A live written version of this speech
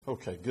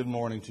Okay, good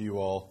morning to you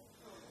all.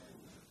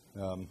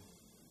 It's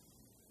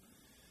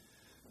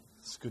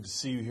good to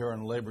see you here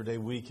on Labor Day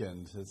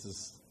weekend.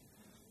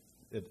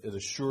 It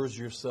assures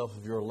yourself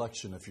of your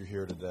election if you're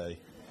here today.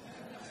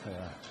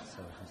 Yeah,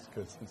 so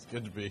it's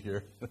good to be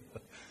here.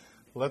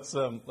 Let's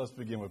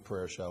begin with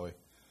prayer, shall we?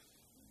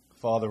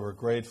 Father, we're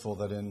grateful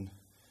that in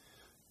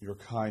your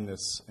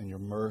kindness and your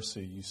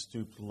mercy you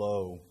stooped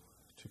low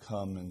to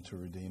come and to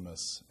redeem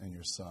us in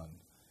your Son.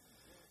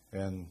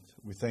 And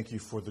we thank you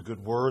for the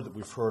good word that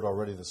we've heard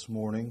already this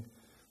morning.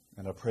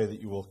 And I pray that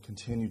you will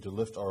continue to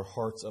lift our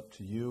hearts up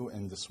to you.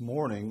 And this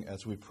morning,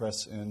 as we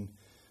press in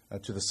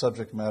to the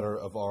subject matter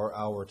of our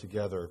hour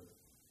together,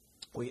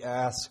 we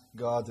ask,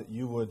 God, that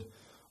you would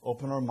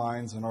open our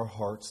minds and our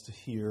hearts to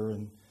hear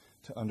and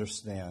to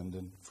understand,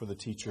 and for the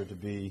teacher to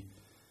be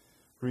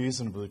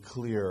reasonably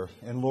clear.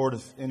 And Lord,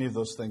 if any of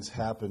those things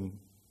happen,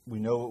 we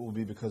know it will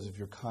be because of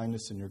your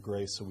kindness and your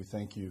grace, so we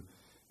thank you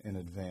in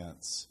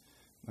advance.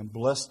 And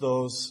bless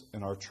those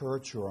in our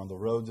church who are on the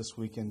road this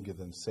weekend. Give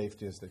them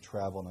safety as they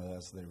travel and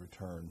as they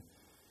return.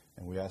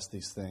 And we ask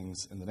these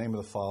things in the name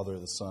of the Father,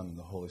 the Son, and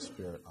the Holy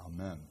Spirit.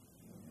 Amen.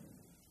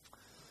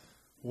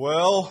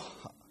 Well,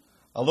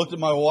 I looked at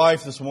my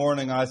wife this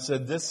morning. I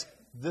said, this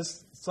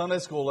Sunday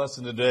school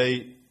lesson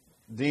today,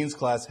 Dean's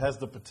class, has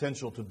the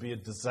potential to be a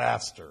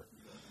disaster.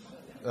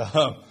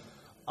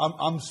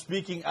 I'm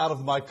speaking out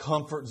of my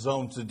comfort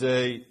zone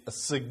today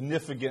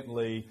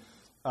significantly.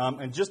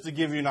 And just to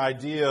give you an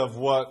idea of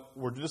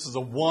this is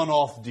a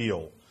one-off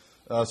deal.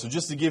 So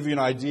just to give you an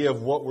idea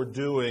of what we're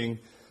doing,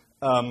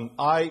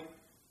 I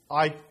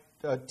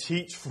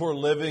teach for a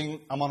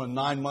living. I'm on a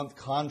 9-month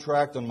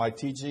contract on my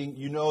teaching.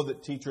 You know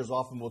that teachers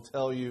often will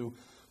tell you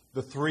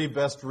the 3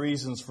 best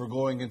reasons for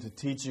going into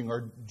teaching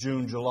are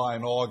June, July,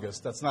 and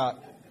August. It's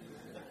not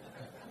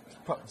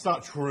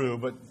true,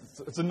 but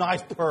it's a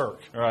nice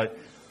perk, right?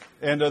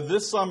 And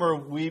this summer,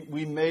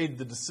 we made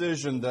the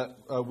decision that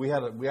we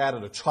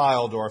added a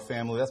child to our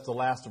family. That's the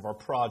last of our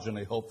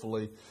progeny,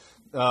 hopefully.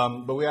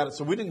 But we added,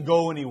 so we didn't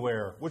go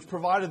anywhere, which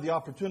provided the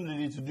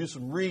opportunity to do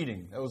some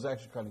reading. That was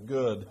actually kind of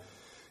good.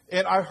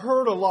 And I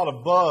heard a lot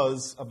of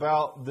buzz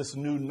about this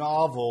new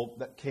novel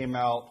that came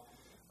out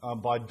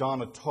by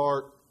Donna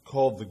Tartt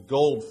called The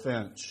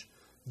Goldfinch.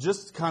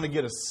 Just to kind of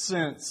get a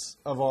sense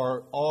of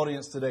our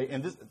audience today.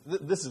 And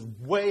this is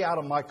way out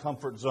of my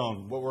comfort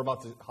zone, what we're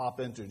about to hop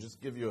into, just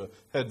to give you a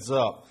heads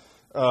up.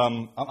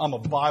 I'm a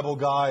Bible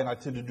guy, and I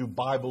tend to do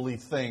Bible-y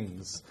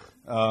things.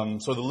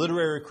 So the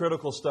literary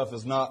critical stuff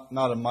is not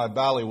in my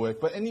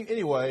ballywick. But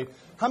anyway,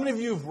 how many of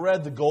you have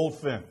read The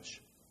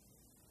Goldfinch?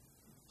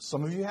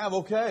 Some of you have,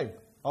 okay.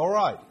 All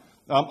right.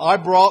 I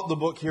brought the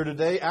book here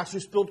today. Actually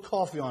spilled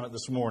coffee on it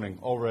this morning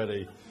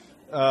already.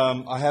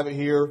 I have it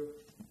here.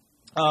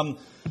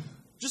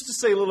 Just to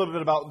say a little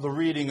bit about the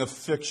reading of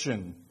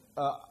fiction.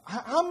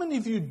 How many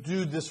of you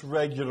do this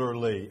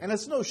regularly? And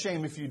it's no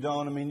shame if you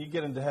don't. I mean, you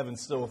get into heaven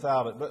still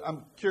without it. But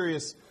I'm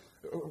curious.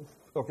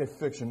 Okay,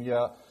 fiction,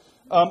 yeah.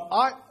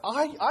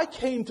 I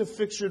came to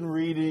fiction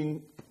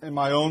reading in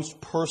my own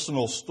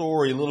personal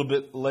story a little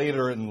bit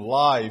later in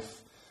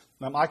life.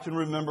 I can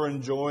remember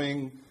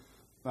enjoying.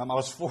 I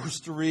was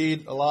forced to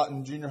read a lot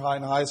in junior high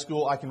and high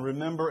school. I can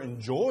remember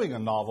enjoying a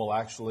novel,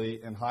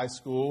 actually, in high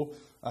school.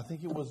 I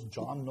think it was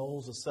John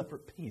Knowles' A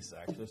Separate Peace,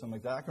 actually, something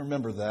like that. I can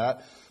remember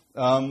that.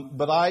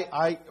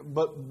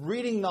 But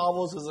reading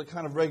novels as a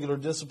kind of regular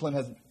discipline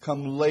has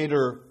come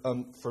later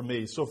for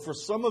me. So for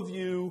some of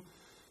you,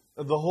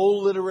 the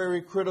whole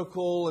literary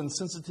critical and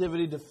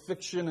sensitivity to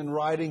fiction and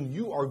writing,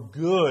 you are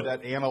good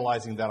at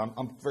analyzing that.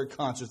 I'm very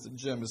conscious that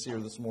Jim is here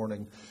this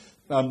morning.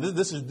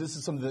 This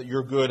is something that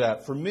you're good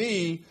at. For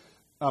me,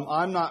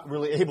 I'm not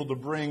really able to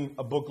bring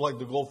a book like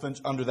The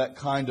Goldfinch under that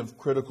kind of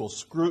critical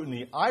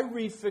scrutiny. I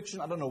read fiction.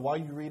 I don't know why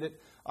you read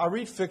it. I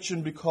read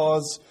fiction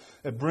because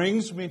it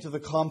brings me into the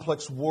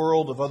complex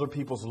world of other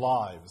people's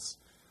lives.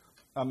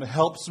 It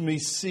helps me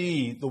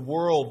see the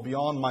world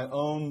beyond my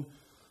own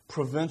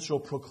provincial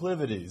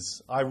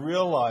proclivities. I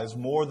realize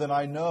more than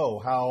I know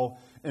how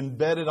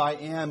embedded I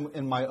am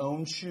in my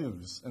own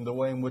shoes and the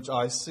way in which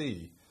I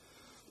see.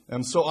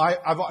 And so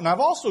I've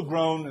also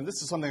grown, and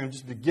this is something I'm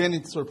just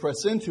beginning to sort of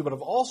press into, but I've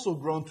also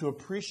grown to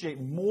appreciate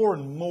more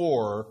and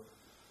more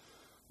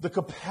the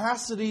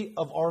capacity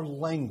of our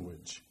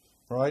language,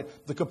 right?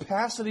 The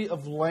capacity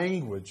of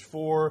language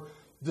for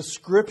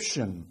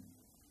description,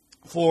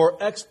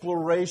 for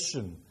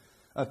exploration,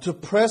 to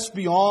press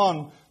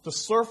beyond the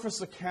surface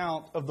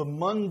account of the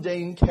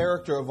mundane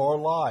character of our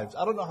lives.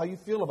 I don't know how you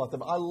feel about that,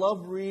 but I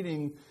love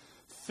reading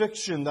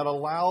fiction that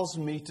allows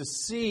me to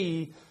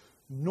see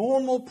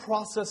normal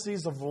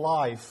processes of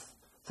life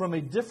from a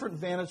different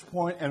vantage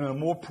point and a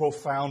more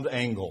profound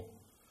angle.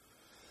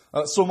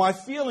 So my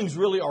feelings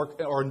really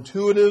are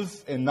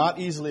intuitive and not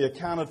easily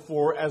accounted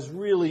for, as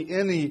really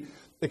any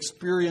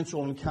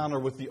experiential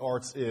encounter with the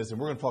arts is. And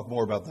we're going to talk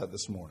more about that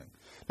this morning.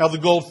 Now, The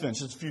Goldfinch,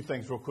 just a few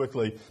things real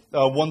quickly.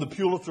 Won the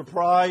Pulitzer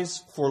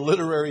Prize for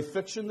literary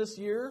fiction this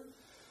year.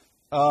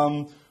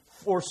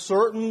 For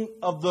certain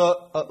of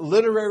the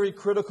literary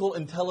critical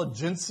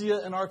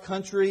intelligentsia in our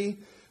country,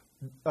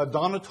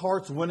 Donna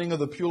Tartt's winning of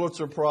the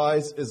Pulitzer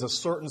Prize is a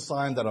certain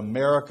sign that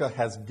America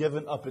has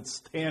given up its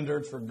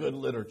standards for good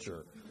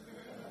literature.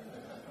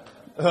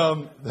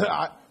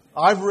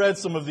 I've read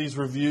some of these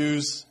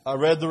reviews. I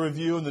read the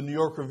review in the New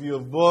York Review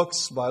of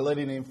Books by a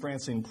lady named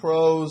Francine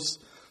Prose.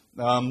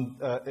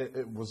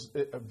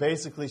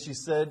 Basically, she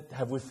said,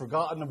 have we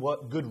forgotten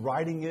what good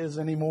writing is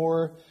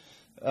anymore?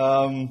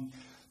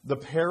 The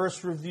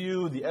Paris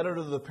Review, the editor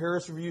of the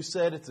Paris Review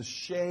said it's a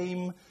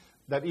shame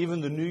that even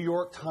the New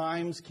York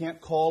Times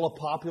can't call a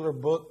popular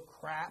book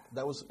crap.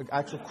 That was an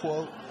actual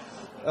quote.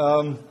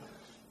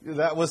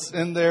 That was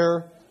in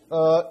there.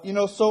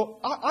 So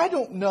I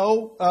don't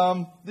know.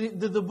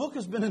 The book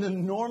has been an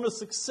enormous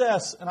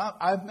success, and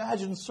I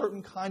imagine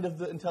certain kind of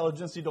the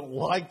intelligentsia don't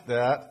like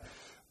that.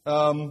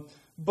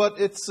 But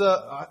it's,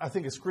 I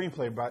think a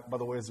screenplay, by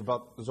the way, is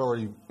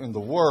already in the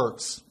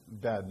works.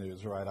 Bad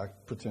news, right?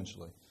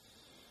 Potentially.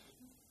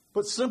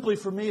 But simply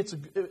for me,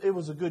 it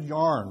was a good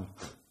yarn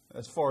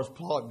as far as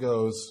plot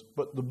goes.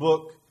 But the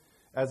book,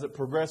 as it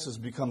progresses,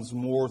 becomes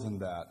more than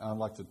that. I'd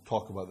like to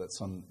talk about that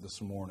some this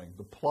morning.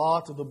 The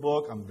plot of the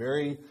book, I'm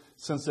very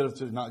sensitive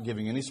to not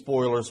giving any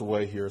spoilers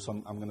away here, so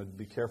I'm going to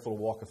be careful to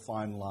walk a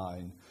fine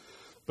line.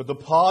 But the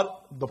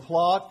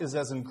plot is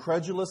as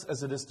incredulous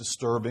as it is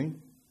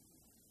disturbing.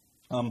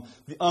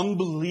 The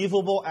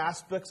unbelievable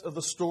aspects of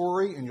the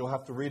story, and you'll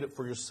have to read it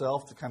for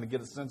yourself to kind of get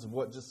a sense of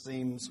what just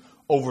seems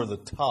over the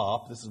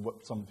top. This is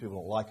what some people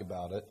don't like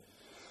about it.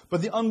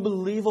 But the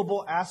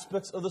unbelievable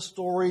aspects of the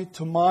story,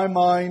 to my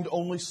mind,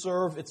 only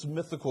serve its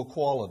mythical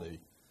quality.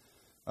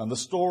 The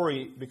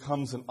story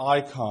becomes an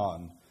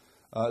icon.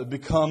 It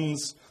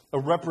becomes a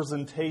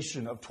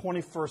representation of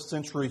 21st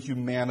century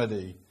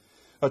humanity,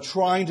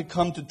 trying to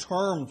come to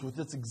terms with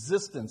its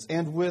existence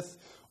and with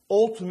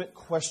ultimate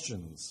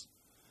questions.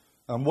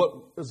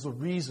 What is the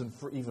reason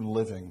for even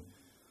living?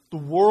 The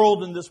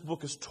world in this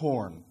book is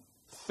torn.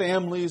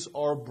 Families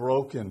are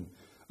broken.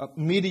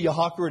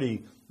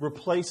 Mediocrity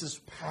replaces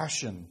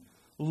passion.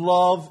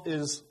 Love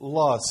is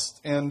lust.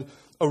 And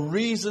a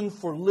reason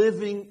for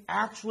living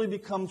actually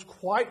becomes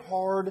quite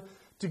hard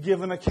to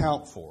give an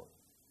account for.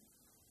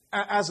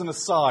 As an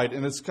aside,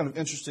 and it's kind of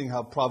interesting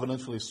how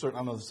providentially I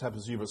don't know if this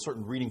happens to you, but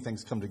certain reading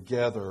things come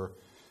together.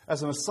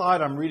 As an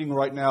aside, I'm reading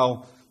right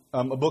now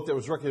a book that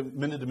was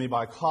recommended to me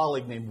by a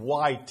colleague named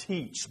Why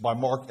Teach by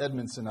Mark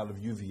Edmondson out of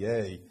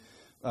UVA.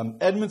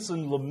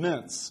 Edmondson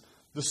laments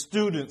the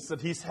students that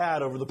he's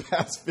had over the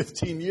past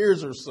 15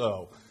 years or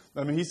so.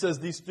 I mean, he says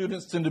these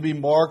students tend to be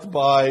marked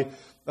by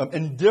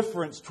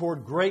indifference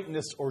toward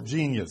greatness or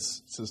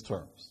genius, it's his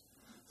terms.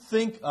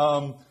 Think,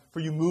 for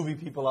you movie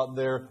people out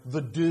there,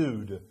 the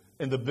dude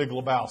in The Big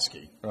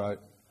Lebowski, right?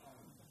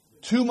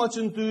 Too much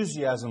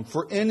enthusiasm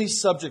for any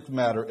subject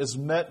matter is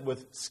met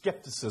with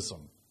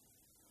skepticism.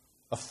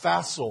 A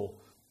facile,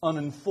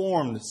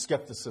 uninformed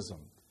skepticism.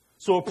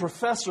 So a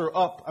professor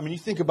you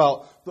think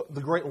about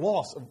the great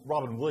loss of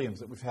Robin Williams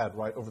that we've had,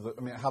 right,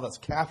 how that's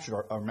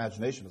captured our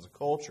imagination as a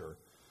culture.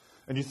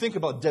 And you think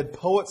about Dead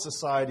Poets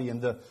Society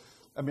and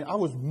I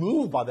was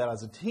moved by that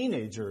as a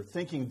teenager,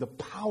 thinking the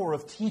power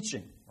of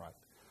teaching, right?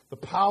 The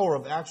power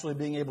of actually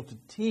being able to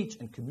teach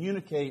and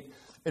communicate,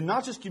 and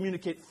not just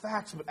communicate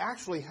facts, but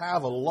actually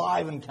have a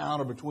live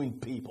encounter between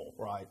people,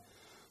 right?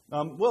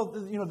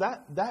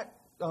 That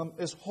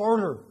is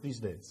harder these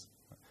days,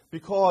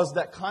 because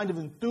that kind of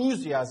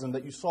enthusiasm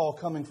that you saw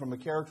coming from a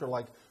character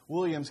like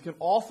Williams can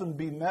often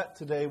be met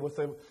today with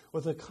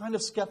a kind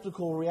of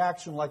skeptical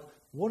reaction, like,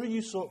 "What are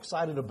you so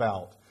excited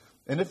about?"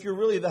 And if you're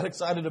really that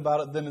excited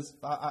about it, then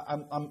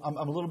I'm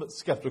a little bit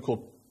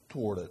skeptical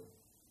toward it.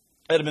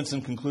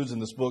 Edmondson concludes in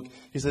this book.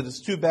 He said,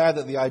 "It's too bad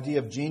that the idea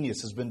of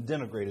genius has been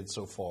denigrated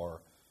so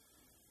far,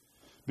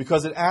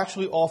 because it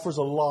actually offers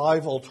a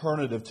live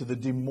alternative to the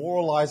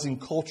demoralizing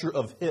culture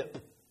of hip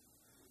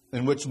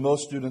in which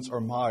most students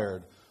are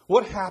mired.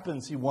 What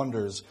happens," he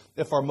wonders,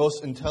 "if our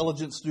most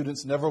intelligent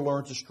students never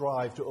learn to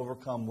strive to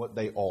overcome what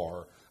they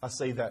are?" I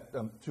say that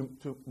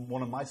to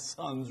one of my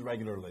sons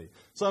regularly.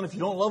 "Son, if you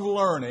don't love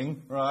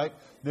learning, right,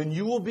 then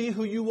you will be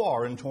who you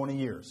are in 20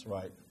 years,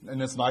 right?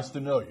 And it's nice to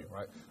know you,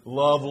 right?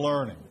 Love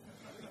learning."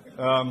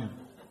 Back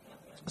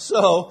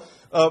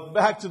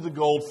to The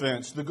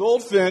Goldfinch. The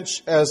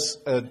Goldfinch, as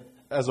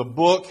a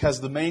book,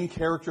 has the main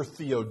character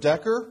Theo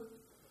Decker.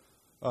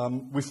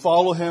 We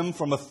follow him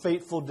from a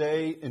fateful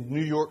day in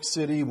New York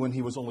City when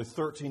he was only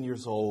 13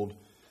 years old.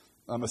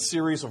 A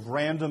series of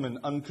random and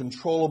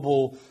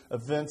uncontrollable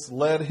events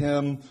led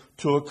him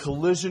to a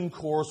collision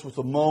course with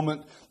a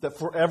moment that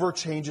forever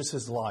changes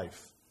his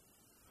life.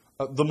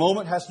 The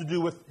moment has to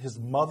do with his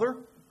mother,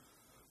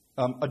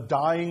 a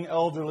dying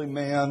elderly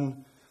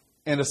man,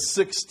 and a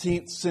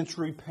 16th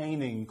century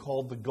painting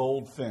called The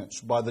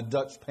Goldfinch by the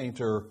Dutch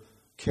painter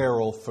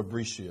Karel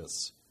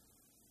Fabricius.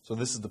 So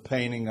this is the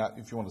painting.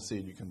 If you want to see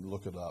it, you can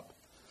look it up.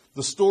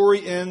 The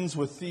story ends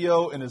with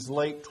Theo in his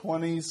late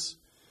 20s,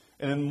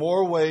 and in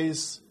more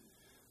ways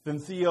than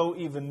Theo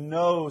even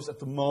knows at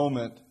the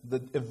moment,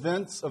 the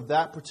events of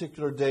that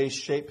particular day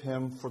shape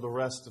him for the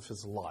rest of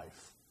his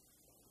life.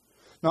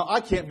 Now,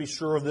 I can't be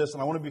sure of this,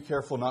 and I want to be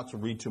careful not to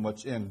read too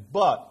much in,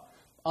 but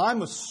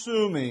I'm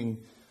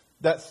assuming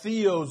that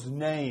Theo's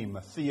name,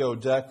 Theo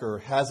Decker,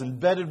 has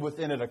embedded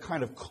within it a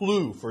kind of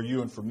clue for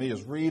you and for me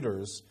as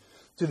readers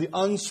to the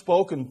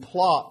unspoken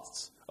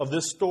plots of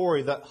this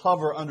story that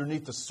hover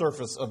underneath the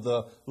surface of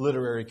the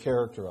literary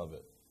character of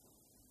it.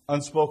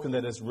 Unspoken,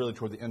 that is, really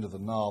toward the end of the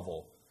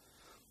novel.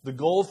 The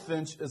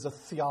Goldfinch is a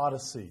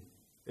theodicy.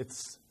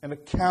 It's an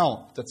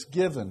account that's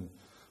given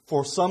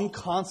for some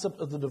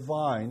concept of the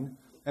divine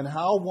and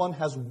how one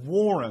has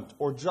warrant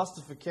or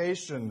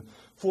justification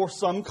for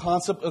some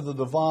concept of the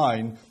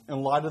divine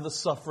in light of the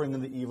suffering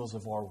and the evils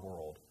of our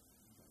world.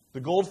 The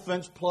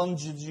Goldfinch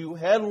plunges you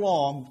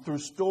headlong through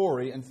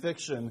story and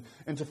fiction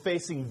into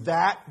facing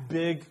that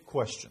big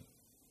question.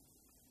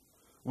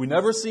 We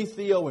never see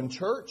Theo in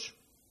church.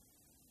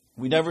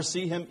 We never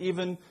see him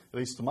even, at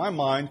least to my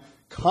mind,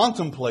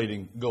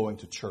 contemplating going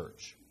to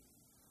church.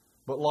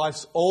 But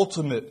life's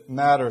ultimate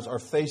matters are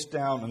face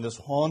down in this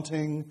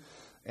haunting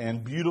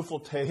and beautiful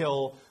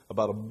tale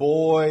about a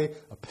boy,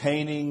 a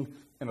painting,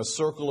 and a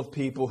circle of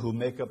people who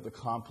make up the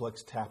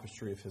complex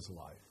tapestry of his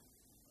life.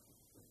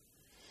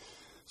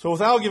 So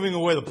without giving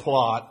away the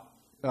plot,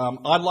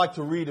 I'd like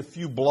to read a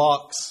few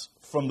blocks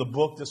from the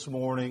book this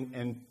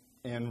morning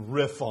and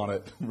riff on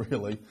it,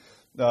 really.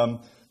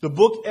 The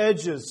book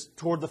edges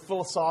toward the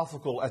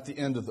philosophical at the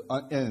end,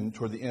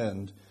 toward the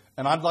end,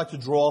 and I'd like to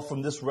draw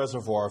from this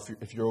reservoir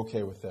if you're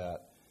okay with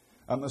that.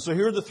 So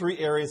here are the three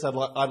areas I'd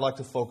like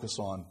to focus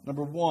on.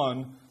 Number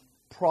one,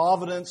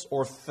 providence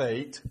or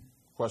fate,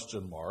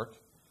 question mark.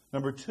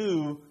 Number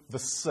two, the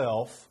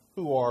self,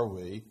 who are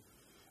we?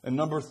 And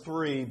number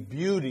three,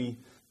 beauty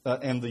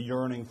and the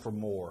yearning for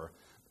more.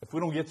 If we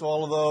don't get to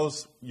all of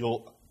those,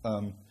 we'll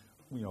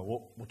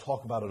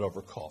talk about it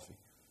over coffee.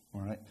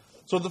 All right.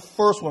 So the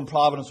first one,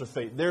 providence or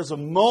fate. There's a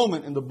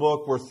moment in the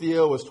book where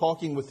Theo is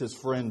talking with his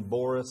friend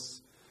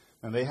Boris,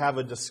 and they have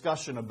a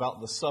discussion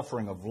about the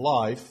suffering of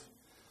life.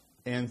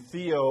 And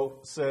Theo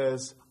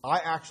says, I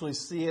actually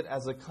see it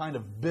as a kind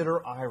of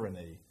bitter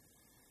irony.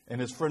 And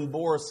his friend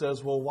Boris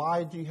says, well,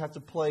 why do you have to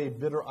play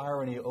bitter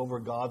irony over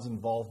God's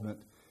involvement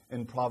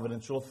in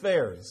providential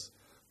affairs?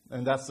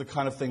 And that's the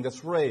kind of thing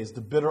that's raised.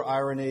 The bitter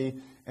irony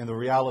and the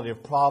reality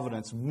of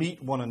providence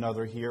meet one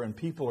another here, and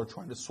people are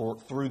trying to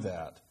sort through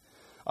that.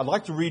 I'd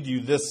like to read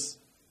you this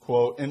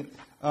quote, and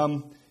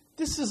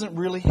this isn't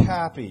really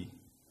happy.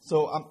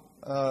 So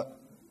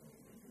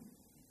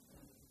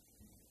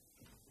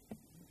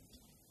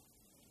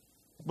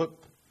but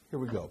here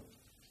we go.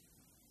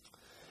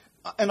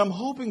 And I'm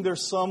hoping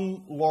there's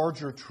some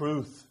larger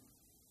truth,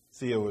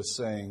 Theo is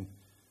saying,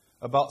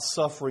 about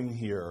suffering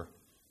here,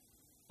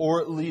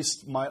 or at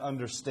least my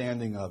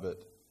understanding of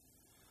it.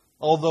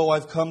 Although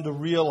I've come to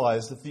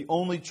realize that the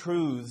only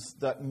truths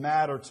that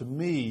matter to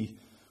me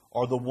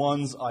are the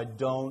ones I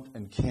don't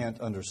and can't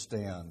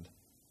understand.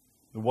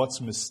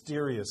 What's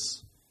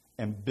mysterious,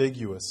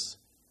 ambiguous,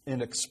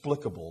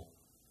 inexplicable.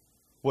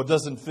 What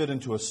doesn't fit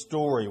into a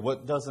story.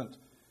 What doesn't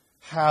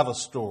have a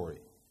story.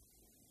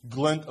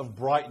 Glint of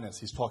brightness.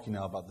 He's talking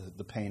now about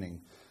the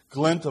painting.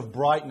 Glint of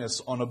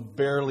brightness on a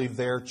barely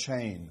there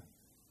chain.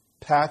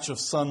 Patch of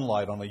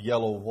sunlight on a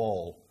yellow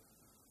wall.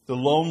 The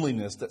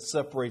loneliness that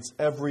separates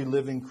every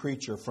living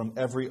creature from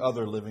every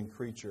other living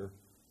creature.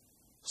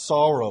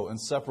 Sorrow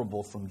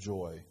inseparable from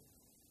joy.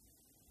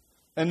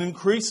 And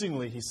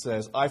increasingly, he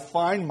says, I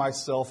find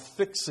myself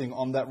fixing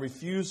on that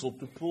refusal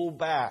to pull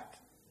back.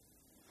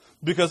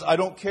 Because I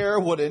don't care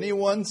what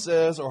anyone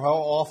says or how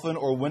often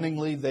or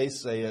winningly they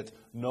say it,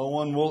 no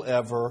one will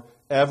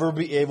ever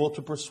be able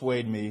to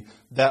persuade me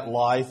that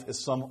life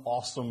is some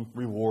awesome,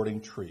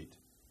 rewarding treat.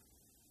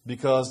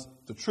 Because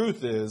the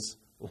truth is,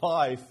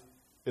 life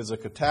is a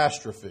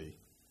catastrophe.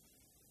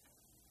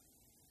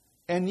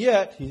 And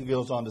yet, he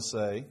goes on to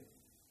say,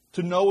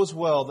 to know as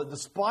well that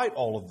despite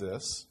all of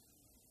this,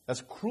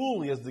 as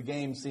cruelly as the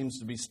game seems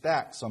to be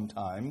stacked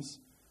sometimes,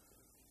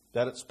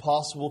 that it's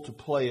possible to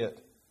play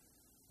it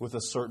with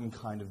a certain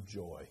kind of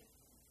joy.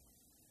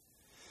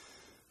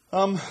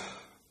 I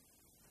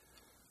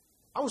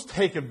was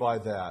taken by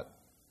that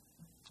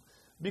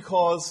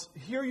because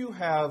here you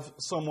have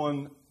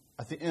someone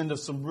at the end of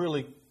some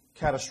really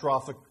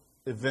catastrophic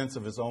events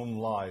of his own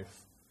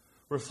life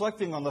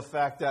reflecting on the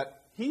fact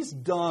that he's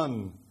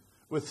done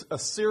with a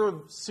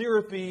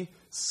syrupy,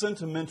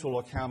 sentimental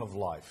account of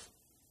life.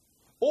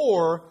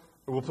 Or,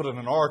 we'll put it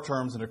in our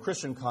terms in a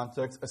Christian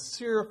context, a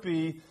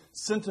syrupy,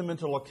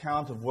 sentimental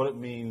account of what it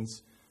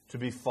means to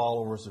be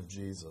followers of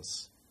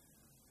Jesus.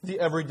 The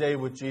everyday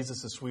with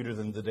Jesus is sweeter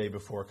than the day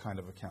before kind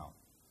of account.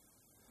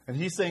 And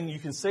he's saying you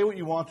can say what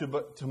you want to,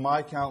 but to my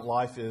account,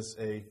 life is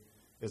a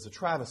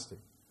travesty.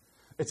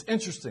 It's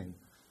interesting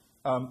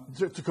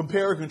to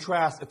compare and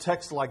contrast a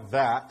text like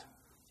that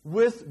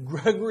with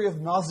Gregory of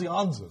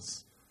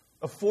Nazianzus,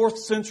 a 4th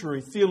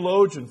century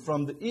theologian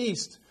from the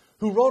East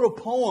who wrote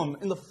a poem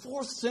in the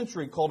 4th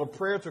century called A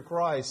Prayer to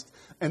Christ.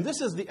 And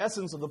this is the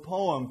essence of the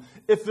poem.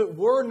 If it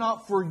were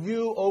not for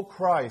you, O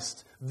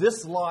Christ,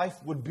 this life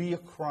would be a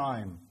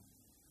crime.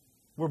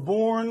 We're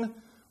born,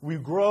 we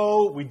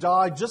grow, we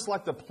die, just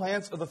like the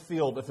plants of the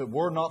field. If it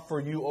were not for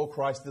you, O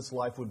Christ, this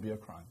life would be a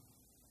crime.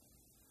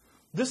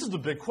 This is the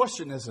big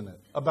question, isn't it?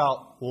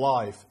 About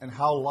life and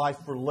how life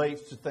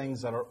relates to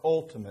things that are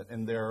ultimate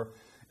in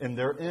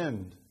their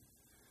end.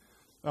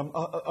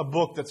 A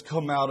book that's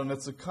come out, and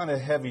it's a kind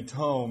of heavy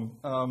tome,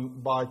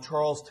 by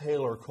Charles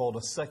Taylor called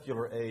A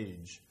Secular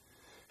Age,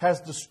 has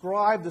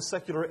described the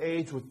secular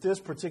age with this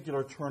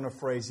particular turn of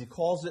phrase. He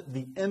calls it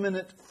the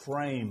immanent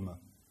frame.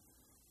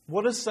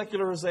 What is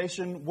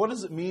secularization? What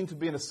does it mean to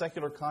be in a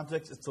secular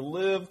context? It's to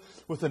live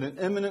within an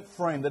immanent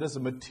frame that is a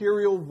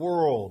material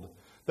world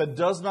that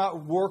does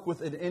not work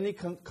within any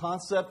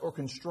concept or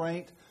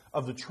constraint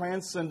of the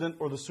transcendent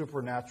or the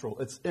supernatural.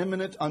 It's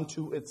immanent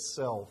unto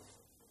itself.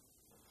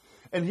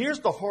 And here's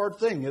the hard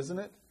thing, isn't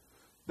it?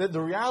 That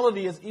the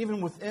reality is,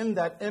 even within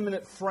that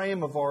immanent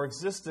frame of our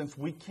existence,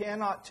 we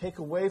cannot take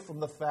away from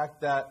the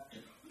fact that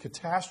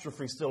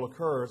catastrophe still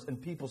occurs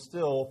and people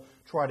still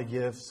try to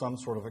give some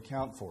sort of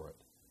account for it.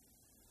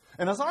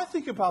 And as I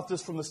think about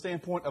this from the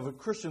standpoint of a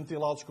Christian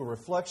theological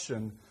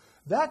reflection,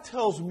 that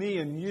tells me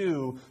and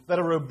you that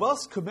a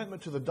robust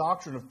commitment to the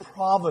doctrine of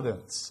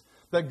providence,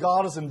 that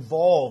God is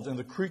involved in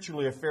the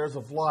creaturely affairs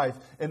of life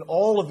in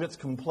all of its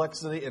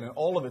complexity and in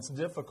all of its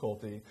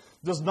difficulty,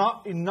 does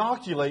not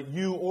inoculate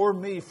you or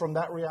me from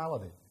that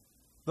reality.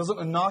 Doesn't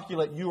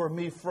inoculate you or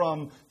me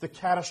from the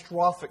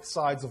catastrophic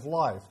sides of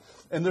life.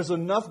 And there's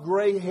enough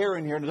gray hair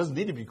in here, and it doesn't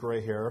need to be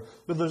gray hair,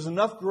 but there's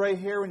enough gray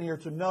hair in here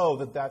to know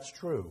that that's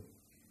true.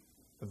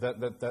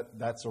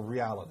 That's a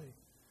reality.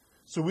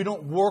 So we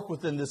don't work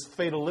within this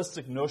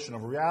fatalistic notion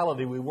of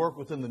reality. We work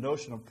within the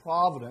notion of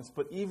providence.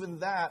 But even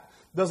that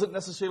doesn't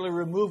necessarily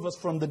remove us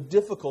from the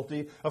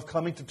difficulty of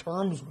coming to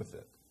terms with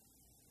it.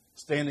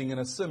 Standing in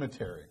a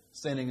cemetery,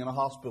 standing in a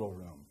hospital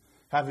room,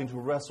 having to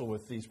wrestle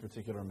with these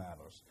particular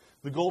matters.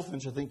 The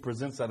Goldfinch, I think,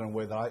 presents that in a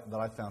way that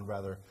I found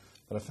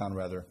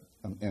rather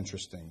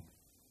interesting.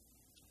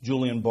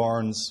 Julian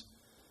Barnes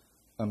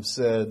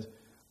said,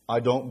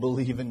 "I don't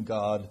believe in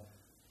God,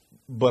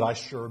 but I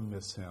sure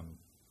miss Him."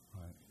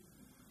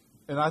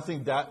 And I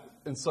think that,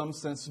 in some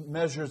sense,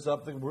 measures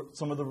up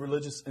some of the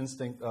religious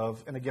instinct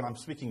of, and again, I'm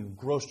speaking in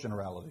gross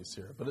generalities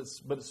here, but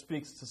it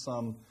speaks to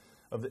some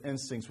of the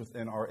instincts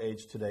within our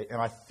age today.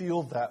 And I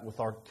feel that with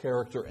our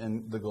character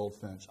in the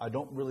Goldfinch. I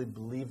don't really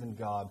believe in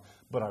God,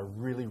 but I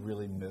really,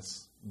 really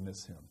miss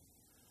Him.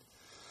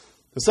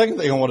 The second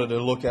thing I wanted to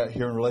look at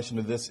here in relation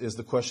to this is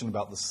the question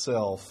about the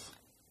self.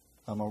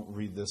 I'm going to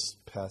read this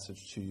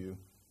passage to you.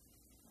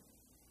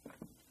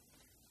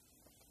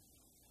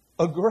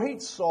 "A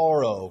great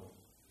sorrow,"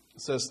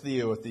 says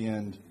Theo at the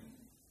end,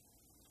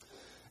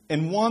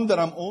 "and one that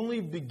I'm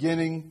only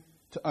beginning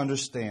to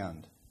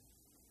understand.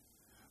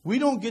 We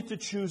don't get to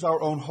choose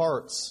our own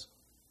hearts.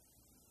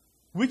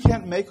 We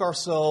can't make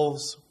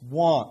ourselves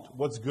want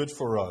what's good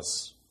for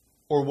us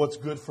or what's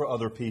good for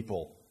other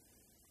people.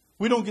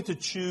 We don't get to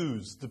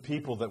choose the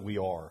people that we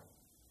are.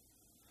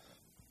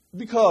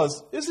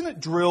 Because isn't it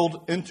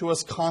drilled into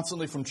us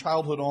constantly from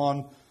childhood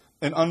on,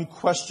 an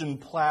unquestioned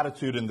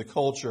platitude in the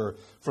culture,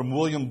 from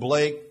William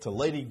Blake to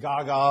Lady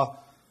Gaga,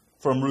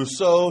 from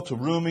Rousseau to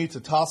Rumi to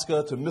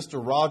Tosca to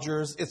Mr.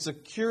 Rogers? It's a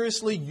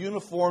curiously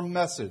uniform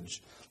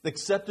message,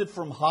 accepted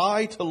from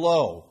high to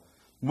low.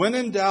 When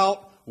in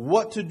doubt,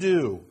 what to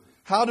do?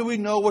 How do we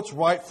know what's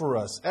right for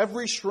us?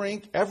 Every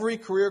shrink, every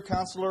career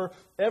counselor,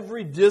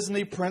 every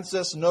Disney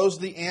princess knows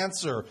the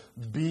answer.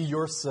 Be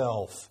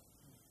yourself.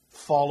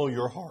 Follow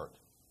your heart.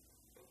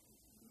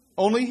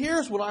 Only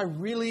here's what I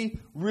really,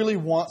 really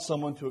want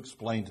someone to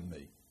explain to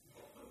me.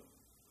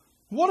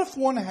 What if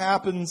one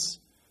happens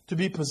to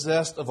be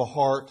possessed of a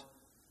heart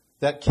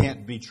that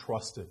can't be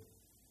trusted?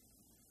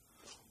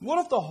 What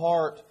if the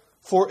heart,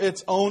 for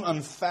its own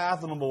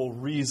unfathomable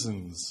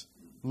reasons,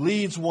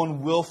 leads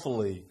one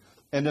willfully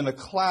and in a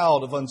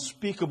cloud of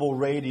unspeakable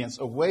radiance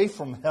away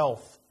from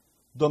health,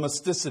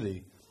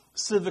 domesticity,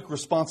 civic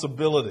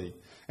responsibility,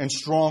 and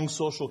strong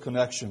social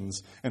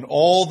connections, and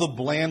all the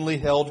blandly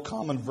held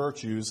common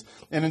virtues,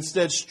 and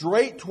instead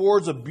straight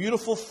towards a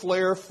beautiful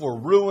flair for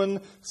ruin,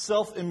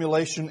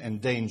 self-immolation, and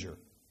danger?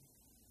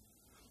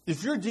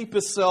 If your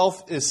deepest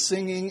self is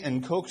singing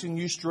and coaxing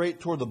you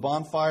straight toward the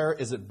bonfire,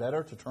 is it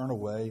better to turn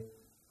away,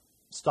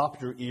 stop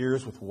your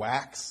ears with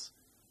wax,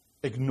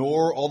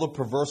 ignore all the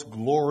perverse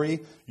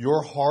glory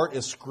your heart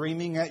is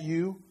screaming at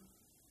you?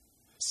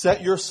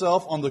 Set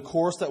yourself on the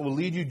course that will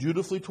lead you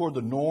dutifully toward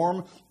the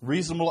norm,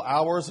 reasonable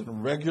hours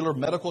and regular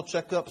medical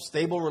checkups,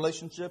 stable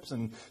relationships,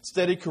 and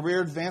steady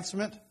career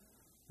advancement?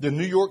 The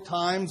New York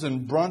Times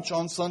and brunch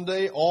on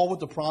Sunday, all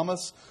with the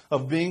promise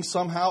of being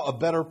somehow a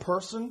better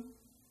person?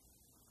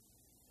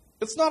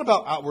 It's not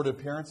about outward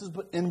appearances,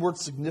 but inward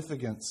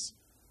significance.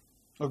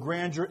 A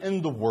grandeur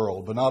in the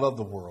world, but not of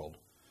the world.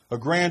 A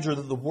grandeur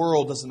that the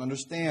world doesn't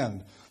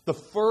understand. The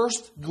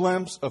first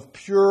glimpse of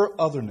pure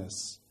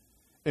otherness,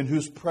 in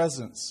whose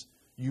presence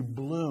you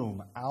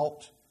bloom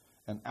out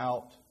and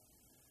out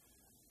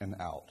and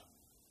out.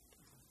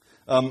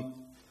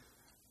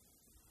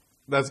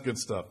 That's good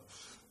stuff,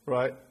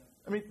 right?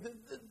 I mean,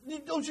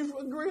 don't you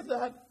agree with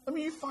that? I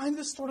mean, you find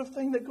this sort of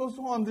thing that goes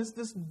on,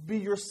 this be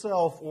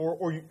yourself,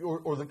 or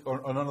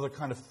another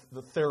kind of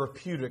the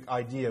therapeutic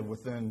idea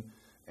within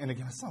and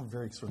again, I sound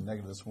very sort of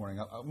negative this morning.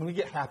 I'm going to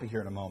get happy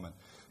here in a moment.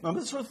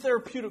 This sort of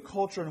therapeutic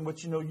culture in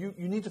which, you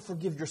need to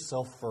forgive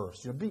yourself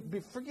first.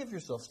 Forgive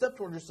yourself. Step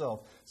toward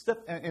yourself.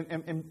 Step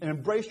and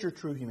embrace your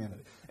true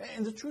humanity.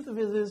 And the truth of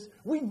it is,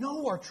 we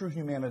know our true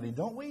humanity,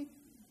 don't we?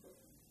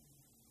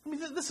 I mean,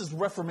 this is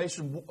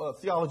Reformation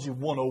Theology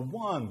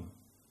 101.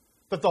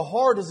 That the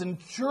heart is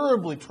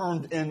incurably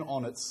turned in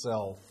on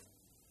itself.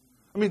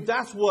 I mean,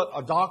 that's what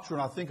a doctrine,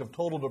 I think, of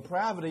total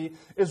depravity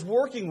is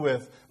working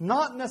with.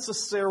 Not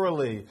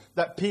necessarily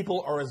that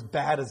people are as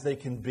bad as they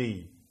can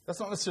be. That's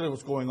not necessarily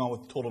what's going on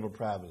with total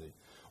depravity.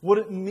 What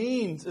it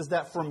means is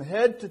that from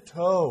head to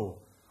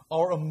toe,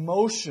 our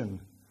emotion,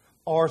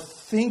 our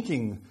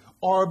thinking,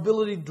 our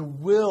ability to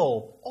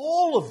will,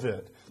 all of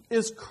it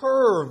is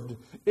curved.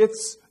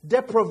 It's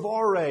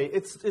depravare.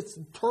 It's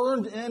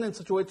turned in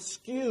such a way, it's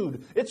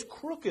skewed. It's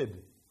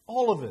crooked.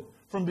 All of it,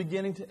 from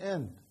beginning to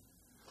end.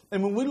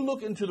 And when we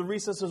look into the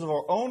recesses of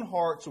our own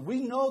hearts, we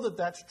know that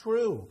that's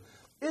true.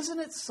 Isn't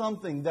it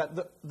something that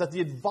the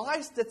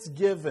advice that's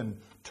given,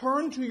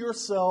 turn to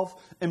yourself,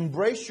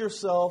 embrace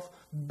yourself,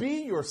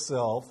 be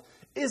yourself,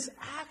 is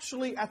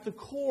actually at the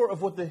core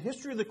of what the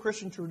history of the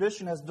Christian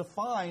tradition has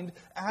defined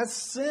as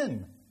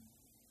sin?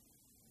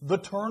 The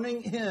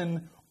turning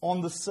in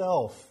on the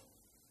self.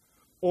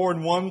 Or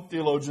in one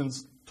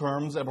theologian's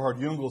terms, Eberhard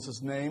Jungels'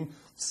 his name,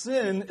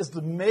 sin is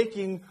the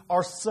making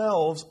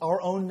ourselves our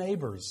own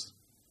neighbors.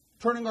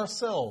 Turning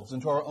ourselves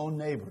into our own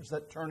neighbors,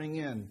 that turning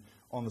in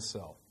on the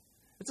self.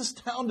 It's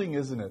astounding,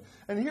 isn't it?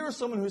 And here is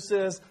someone who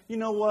says, you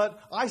know what?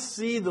 I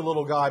see the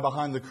little guy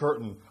behind the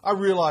curtain. I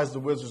realize the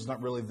wizard's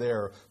not really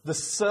there. The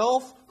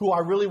self who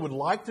I really would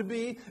like to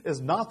be is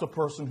not the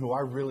person who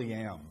I really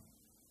am.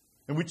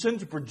 And we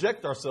tend to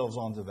project ourselves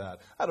onto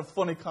that. I had a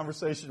funny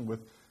conversation with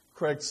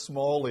Craig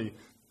Smalley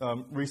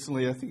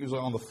recently. I think he was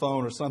on the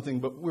phone or something,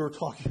 but we were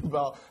talking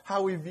about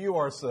how we view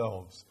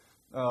ourselves.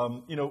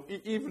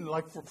 Even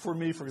like for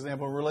me, for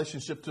example, in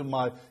relationship to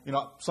my,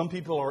 some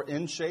people are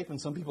in shape and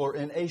some people are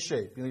in A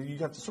shape. You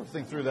have to sort of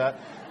think through that.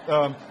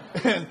 I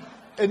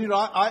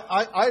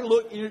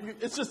look,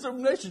 it's just a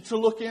nature to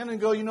look in and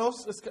go,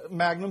 it's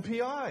Magnum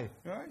PI,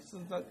 right?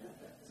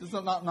 It's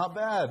not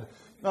bad.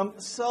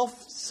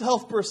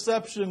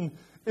 Self-perception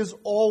is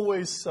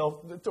always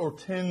or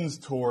tends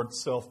towards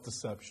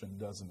self-deception,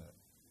 doesn't it?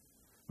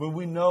 When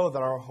we know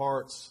that our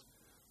hearts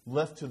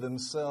left to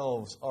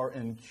themselves are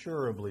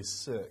incurably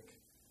sick.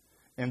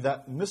 And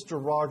that Mr.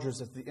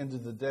 Rogers at the end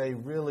of the day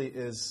really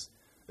is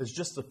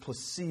just a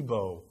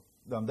placebo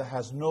that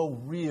has no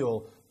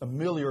real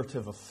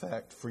ameliorative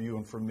effect for you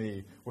and for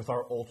me with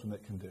our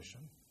ultimate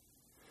condition.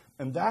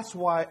 And that's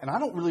why, and I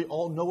don't really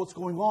all know what's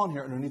going on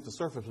here underneath the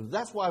surface, but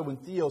that's why when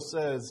Theo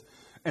says,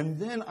 and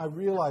then I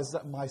realize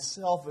that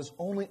myself is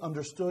only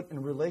understood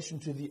in relation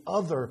to the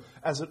other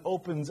as it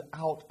opens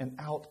out and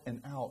out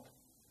and out.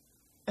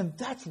 And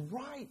that's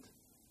right.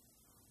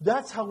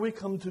 That's how we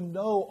come to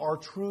know our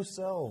true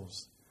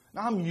selves.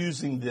 Now, I'm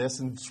using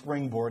this and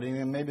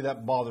springboarding, and maybe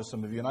that bothers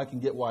some of you, and I can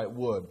get why it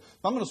would.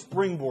 I'm going to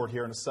springboard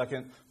here in a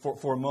second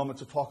for a moment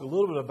to talk a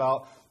little bit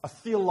about a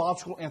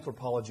theological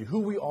anthropology, who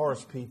we are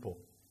as people.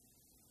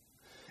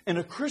 And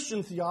a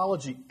Christian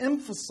theology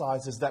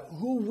emphasizes that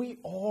who we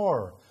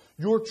are,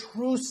 your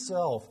true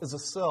self, is a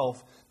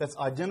self that's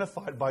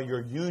identified by your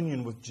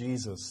union with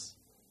Jesus.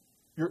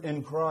 You're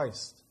in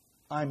Christ.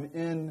 I'm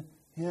in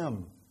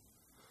Him.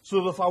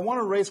 So that if I want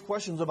to raise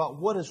questions about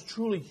what is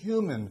truly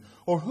human,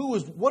 or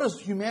what is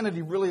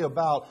humanity really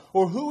about,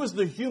 or who is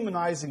the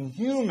humanizing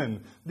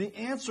human, the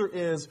answer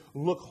is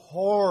look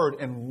hard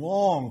and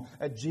long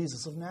at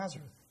Jesus of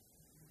Nazareth.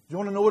 Do you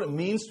want to know what it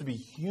means to be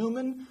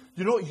human? Do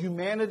you know what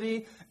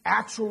humanity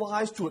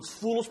actualized to its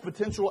fullest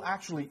potential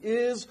actually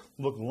is?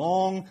 Look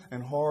long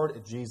and hard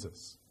at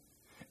Jesus.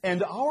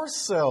 And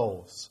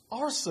ourselves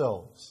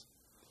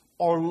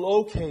are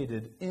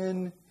located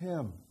in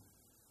Him.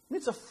 I mean,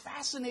 it's a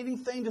fascinating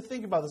thing to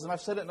think about this, and I've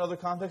said it in other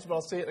contexts, but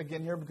I'll say it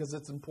again here because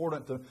it's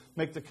important to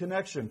make the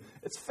connection.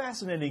 It's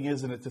fascinating,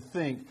 isn't it, to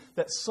think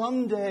that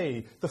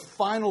someday, the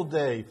final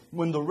day,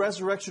 when the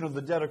resurrection of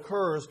the dead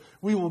occurs,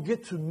 we will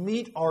get to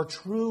meet our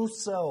true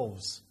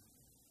selves,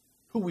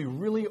 who we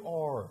really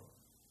are.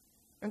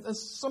 And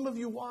some of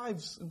you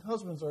wives and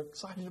husbands are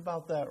excited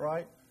about that,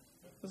 right?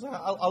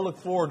 I look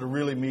forward to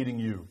really meeting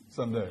you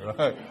someday,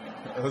 right?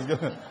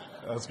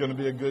 That's going to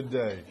be a good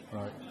day,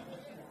 right?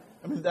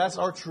 I mean, that's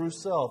our true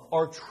self.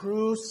 Our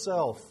true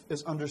self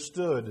is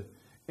understood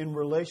in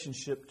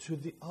relationship to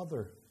the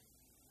other,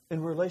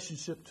 in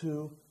relationship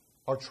to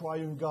our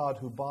triune God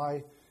who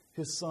by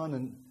His Son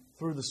and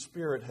through the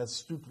Spirit has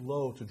stooped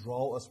low to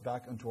draw us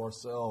back into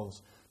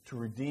ourselves, to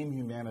redeem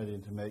humanity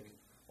and to make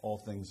all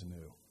things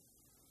new.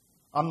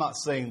 I'm not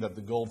saying that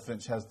the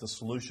Goldfinch has the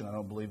solution. I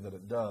don't believe that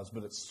it does,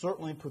 but it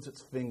certainly puts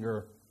its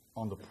finger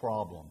on the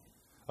problem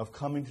of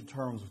coming to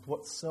terms with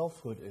what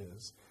selfhood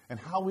is and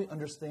how we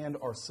understand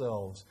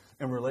ourselves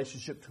in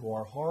relationship to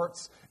our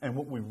hearts and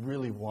what we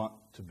really want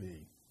to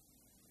be.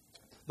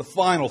 The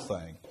final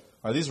thing, all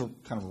right, these are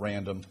kind of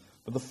random,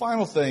 but the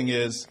final thing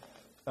is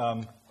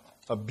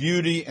a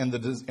beauty and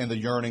the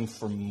yearning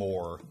for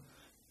more.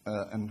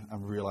 and I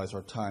realize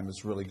our time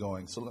is really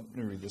going. So let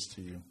me read this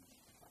to you.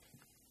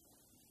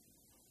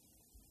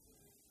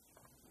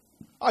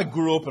 I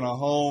grew up in a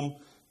home,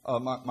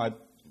 my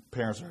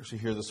parents are actually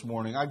here this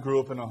morning. I grew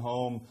up in a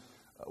home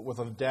with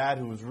a dad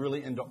who was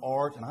really into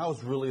art, and I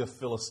was really a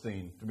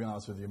Philistine, to be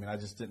honest with you. I mean, I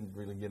just didn't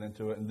really get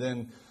into it. And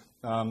then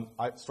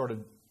I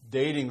started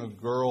dating a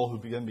girl who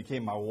then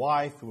became my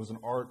wife, who was an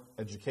art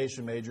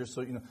education major.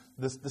 So,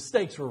 the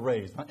stakes were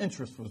raised. My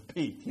interest was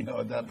piqued,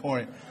 at that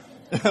point.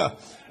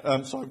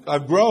 So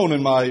I've grown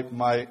in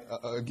my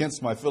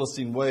against my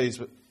Philistine ways.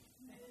 But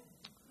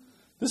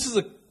this is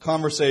a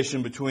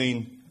conversation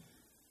between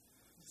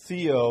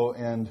Theo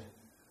and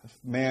a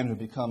man who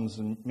becomes,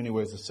 in many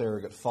ways, a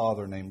surrogate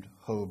father named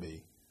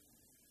Hobie.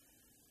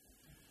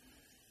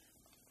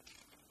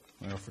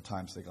 Well, for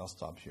time's sake, I'll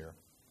stop here.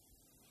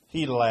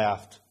 He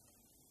laughed.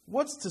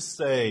 What's to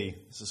say,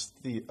 this is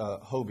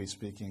Hobie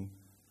speaking,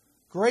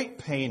 great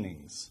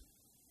paintings.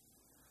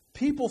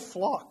 People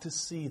flock to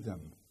see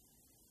them.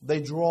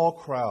 They draw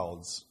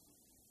crowds.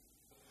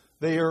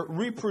 They are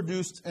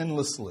reproduced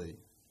endlessly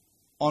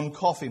on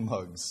coffee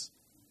mugs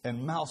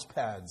and mouse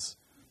pads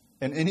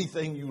and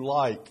anything you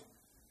like.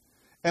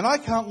 And I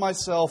count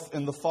myself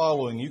in the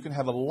following. You can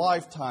have a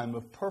lifetime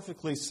of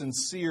perfectly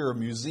sincere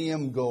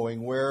museum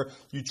going where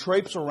you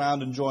traipse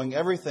around enjoying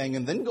everything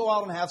and then go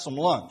out and have some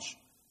lunch.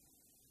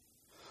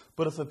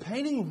 But if a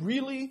painting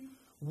really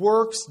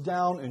works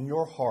down in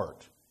your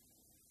heart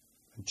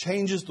and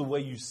changes the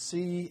way you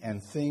see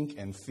and think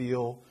and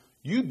feel,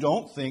 you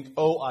don't think,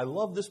 oh, I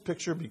love this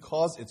picture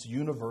because it's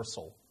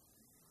universal.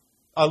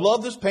 I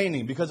love this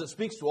painting because it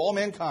speaks to all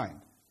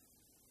mankind.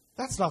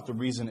 That's not the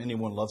reason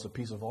anyone loves a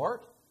piece of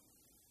art.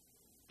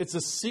 It's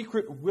a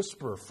secret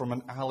whisper from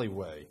an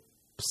alleyway.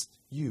 Psst,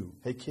 you.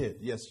 Hey, kid.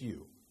 Yes,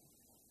 you.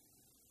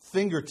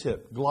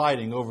 Fingertip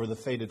gliding over the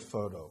faded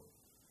photo.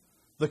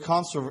 The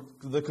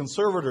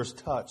conservator's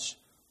touch.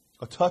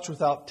 A touch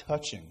without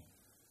touching.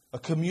 A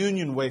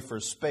communion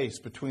wafer's space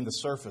between the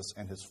surface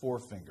and his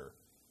forefinger.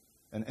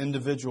 An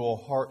individual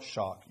heart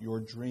shock. Your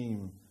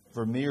dream.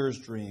 Vermeer's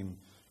dream.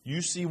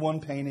 You see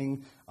one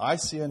painting, I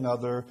see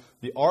another.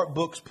 The art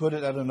books put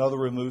it at another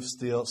remove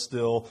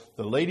still.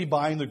 The lady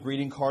buying the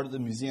greeting card at the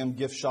museum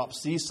gift shop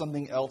sees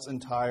something else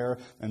entire.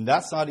 And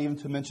that's not even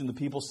to mention the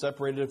people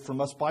separated from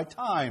us by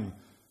time.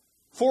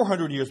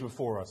 400 years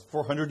before us,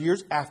 400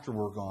 years after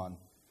we're gone.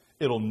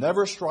 It'll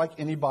never strike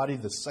anybody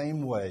the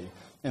same way.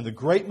 And the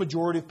great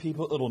majority of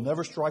people, it'll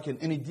never strike in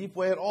any deep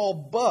way at all.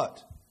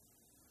 But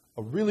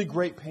a really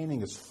great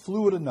painting is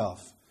fluid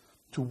enough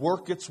to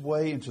work its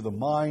way into the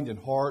mind and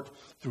heart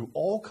through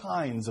all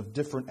kinds of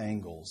different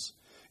angles,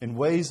 in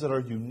ways that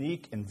are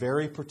unique and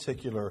very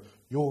particular.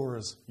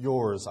 Yours,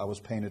 I was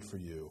painted for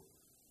you.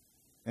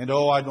 And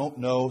I don't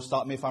know,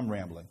 stop me if I'm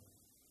rambling.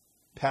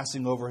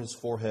 Passing over his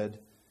forehead,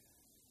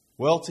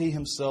 Welty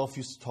himself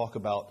used to talk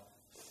about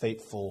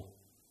fateful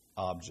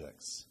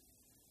objects.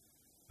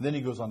 And then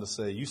he goes on to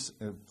say,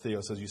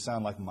 Theo says, you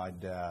sound like my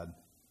dad.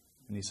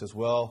 And he says,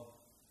 well,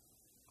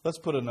 let's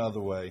put it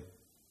another way.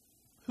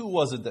 Who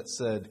was it that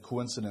said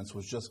coincidence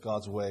was just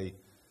God's way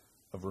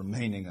of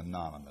remaining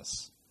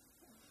anonymous?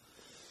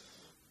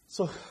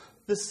 So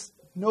this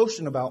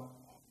notion about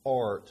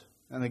art,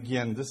 and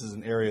again, this is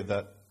an area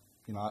that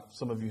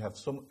some of you have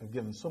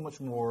given so much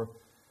more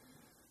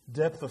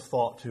depth of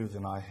thought to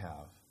than I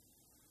have.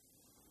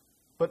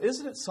 But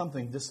isn't it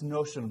something, this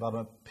notion about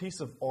a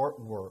piece of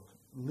artwork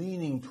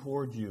leaning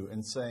toward you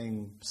and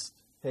saying, psst,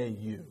 hey,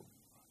 you?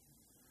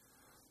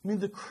 I mean,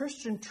 the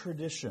Christian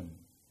tradition,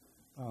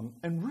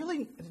 and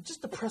really,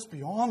 just to press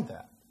beyond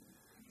that,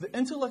 the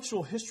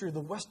intellectual history of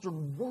the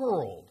Western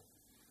world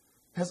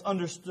has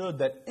understood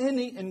that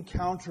any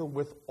encounter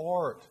with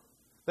art,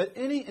 that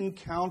any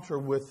encounter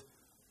with,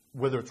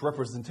 whether it's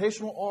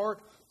representational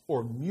art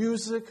or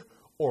music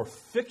or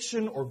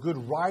fiction or good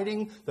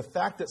writing, the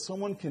fact that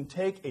someone can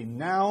take a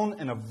noun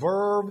and a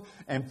verb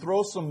and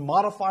throw some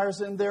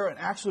modifiers in there and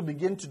actually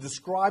begin to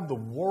describe the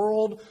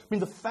world. I mean,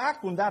 the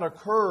fact when that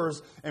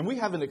occurs and we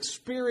have an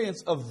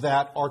experience of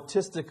that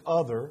artistic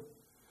other,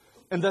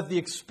 and that the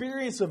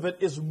experience of it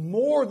is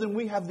more than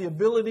we have the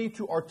ability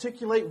to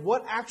articulate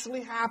what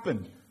actually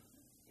happened.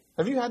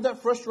 Have you had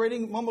that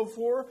frustrating moment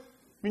before?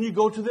 I mean, you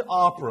go to the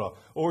opera,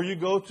 or you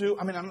go to,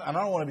 I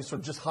don't want to be sort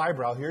of just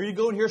highbrow here. You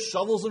go and hear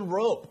Shovels and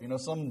Rope,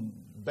 some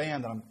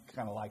band that I'm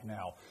kind of like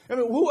now. I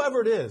mean,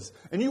 whoever it is.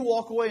 And you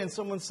walk away and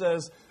someone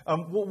says,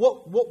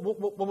 what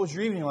was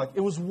your evening like? It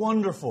was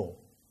wonderful.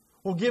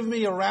 Well, give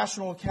me a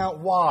rational account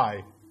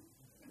why.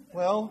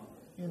 Well,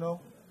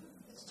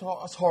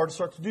 it's hard to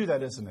start to do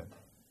that, isn't it?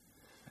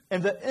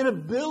 And the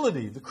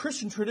inability, the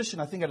Christian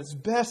tradition, I think at its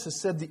best, has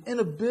said the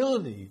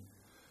inability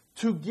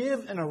to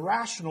give an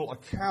irrational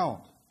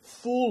account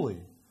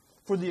fully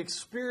for the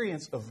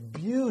experience of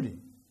beauty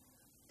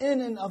in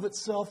and of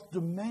itself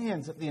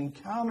demands that the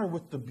encounter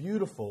with the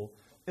beautiful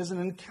is an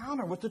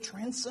encounter with the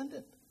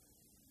transcendent.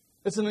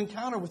 It's an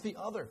encounter with the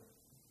other.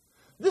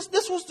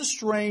 This was the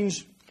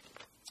strange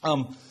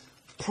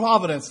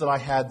providence that I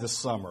had this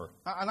summer.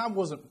 And I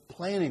wasn't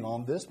planning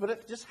on this, but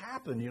it just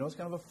happened. It's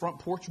kind of a front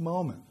porch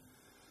moment.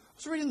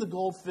 was reading The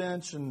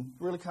Goldfinch and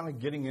really kind of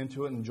getting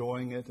into it,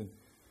 enjoying it. And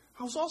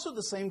I was also at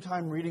the same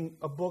time reading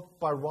a book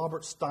by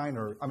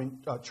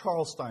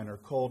Charles Steiner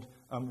called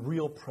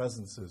Real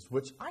Presences,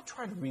 which I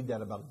tried to read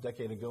that about a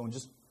decade ago and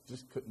just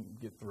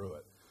couldn't get through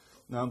it.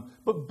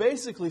 But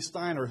basically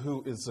Steiner,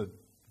 who is a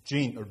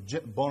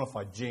bona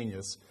fide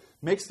genius,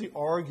 makes the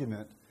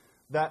argument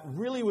that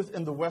really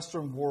within the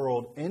Western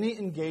world, any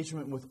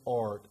engagement with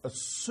art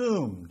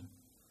assumed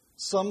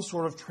some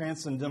sort of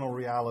transcendental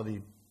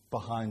reality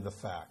behind the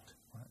fact.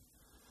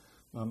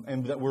 Right?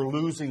 And that we're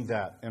losing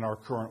that in our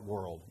current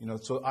world.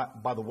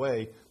 By the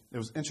way, it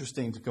was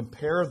interesting to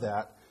compare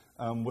that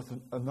with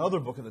another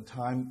book at the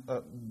time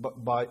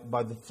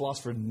by the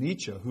philosopher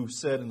Nietzsche, who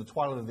said in The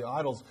Twilight of the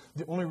Idols,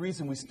 the only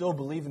reason we still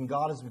believe in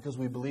God is because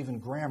we believe in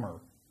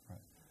grammar.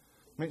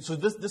 So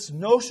this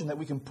notion that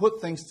we can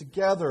put things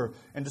together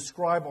and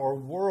describe our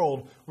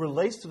world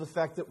relates to the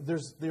fact that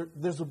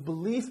there's a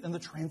belief in the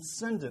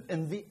transcendent,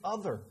 in the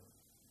other.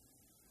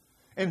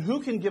 And who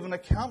can give an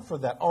account for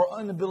that?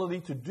 Our inability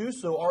to do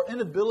so, our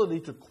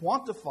inability to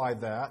quantify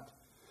that,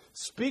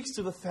 speaks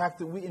to the fact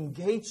that we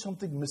engage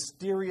something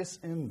mysterious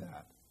in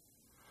that.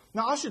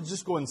 Now, I should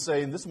just go and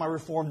say, and this is my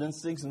Reformed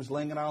instincts, and just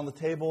laying it out on the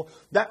table,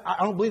 that I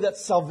don't believe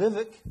that's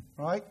salvific,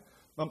 right?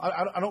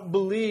 I don't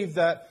believe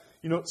that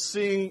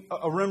seeing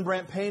a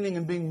Rembrandt painting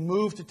and being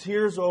moved to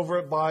tears over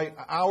it by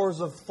hours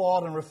of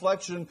thought and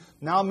reflection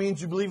now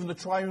means you believe in the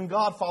triune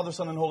God, Father,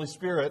 Son, and Holy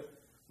Spirit.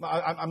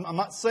 I'm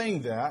not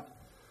saying that,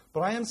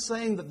 but I am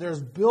saying that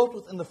there's built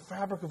within the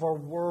fabric of our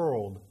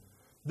world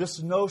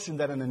this notion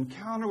that an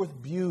encounter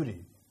with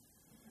beauty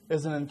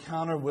is an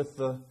encounter with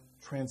the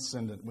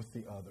transcendent, with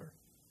the other.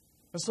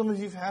 And some of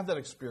you have had that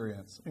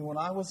experience. When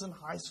I was in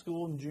high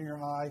school and junior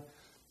high,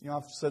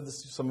 I've said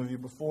this to some of you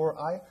before,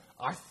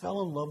 I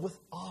fell in love with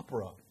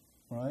opera,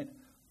 right?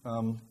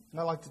 And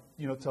I like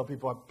to, tell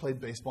people I played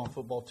baseball and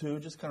football too,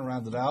 just kind of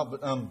round it out.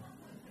 But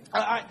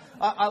I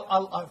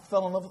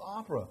fell in love with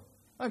opera.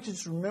 I can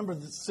just remember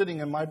sitting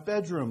in my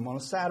bedroom on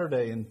a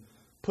Saturday and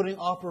putting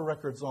opera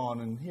records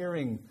on and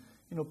hearing,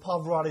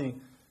 Pavarotti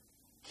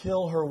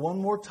kill her one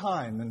more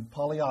time in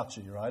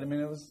Pagliacci, right?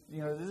 It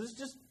was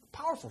just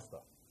powerful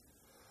stuff.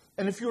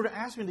 And if you were to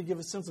ask me to give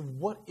a sense of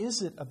what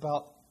is it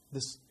about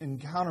this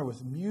encounter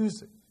with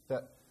music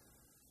that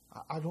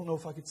I don't know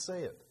if I could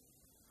say it.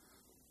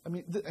 And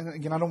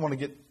again, I don't want to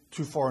get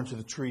too far into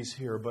the trees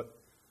here, but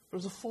there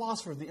was a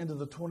philosopher at the end of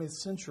the 20th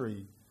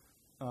century,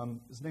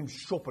 his name's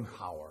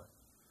Schopenhauer,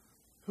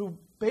 who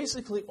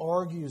basically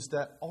argues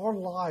that our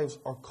lives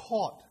are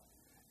caught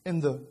in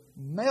the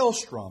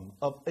maelstrom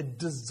of a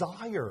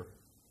desire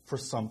for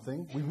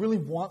something. We really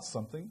want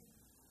something.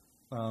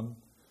 And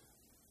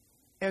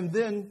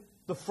then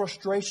the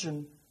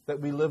frustration that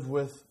we live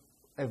with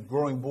and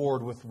growing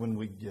bored with when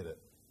we get it.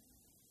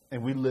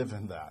 And we live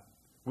in that.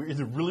 We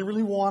either really,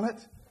 really want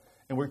it,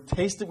 and we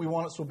taste it, we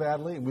want it so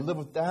badly, and we live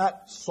with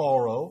that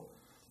sorrow,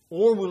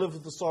 or we live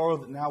with the sorrow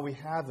that now we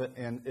have it,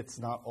 and it's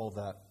not all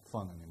that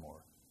fun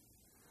anymore.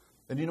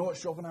 And you know what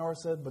Schopenhauer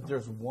said? But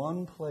there's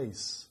one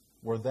place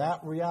where that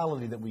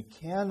reality that we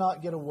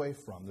cannot get away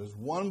from, there's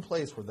one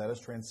place where that is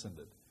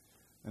transcended,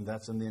 and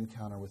that's in the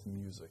encounter with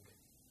music.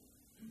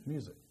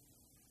 Music.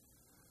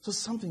 So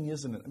something,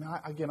 isn't it?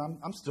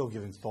 I'm still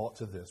giving thought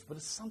to this, but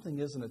it's something,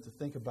 isn't it, to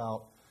think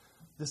about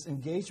this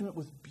engagement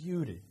with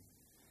beauty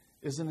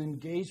is an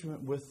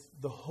engagement with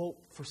the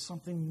hope for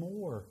something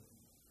more.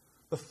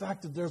 The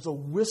fact that there's a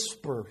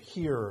whisper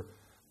here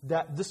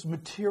that this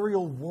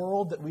material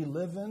world that we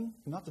live in,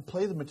 not to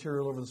play the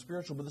material over the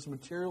spiritual, but this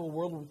material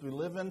world that we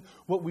live in,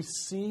 what we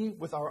see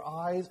with our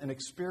eyes and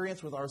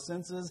experience with our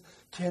senses,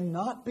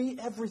 cannot be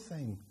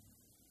everything.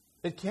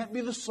 It can't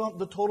be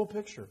the total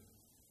picture.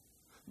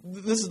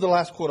 This is the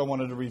last quote I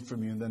wanted to read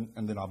from you,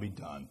 and then I'll be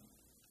done.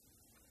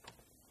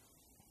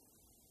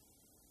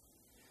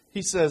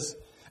 He says,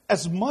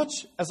 as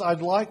much as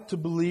I'd like to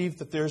believe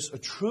that there's a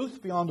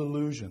truth beyond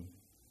illusion,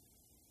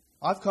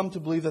 I've come to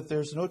believe that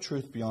there's no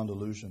truth beyond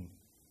illusion.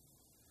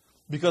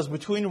 Because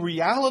between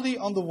reality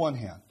on the one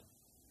hand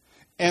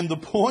and the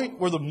point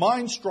where the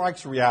mind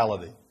strikes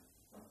reality,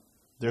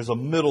 there's a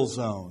middle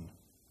zone,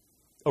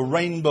 a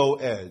rainbow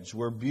edge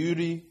where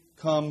beauty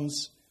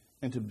comes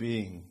into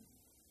being,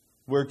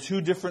 where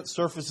two different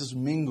surfaces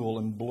mingle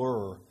and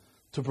blur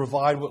to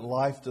provide what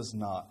life does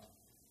not.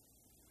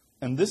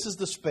 And this is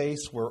the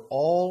space where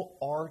all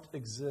art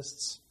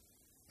exists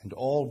and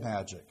all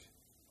magic.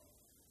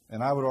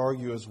 And I would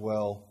argue as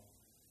well,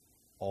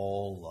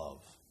 all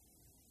love.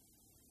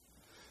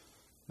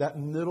 That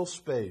middle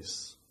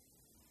space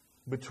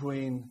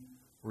between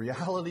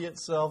reality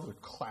itself, a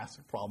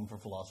classic problem for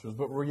philosophers,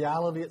 but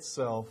reality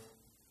itself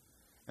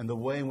and the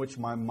way in which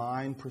my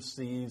mind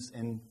perceives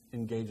and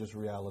engages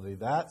reality,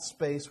 that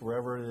space,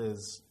 wherever it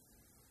is,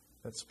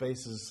 that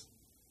space is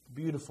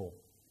beautiful.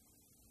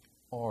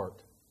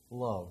 Art,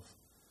 love.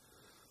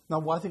 Now,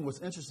 what I think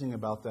what's interesting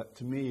about that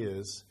to me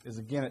is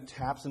again, it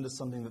taps into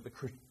something that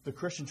the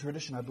Christian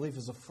tradition, I believe,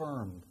 has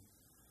affirmed.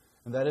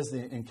 And that is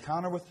the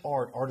encounter with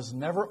art. Art is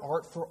never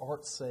art for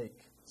art's sake.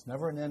 It's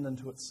never an end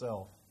unto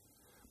itself.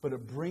 but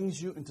it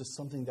brings you into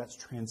something that's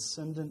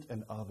transcendent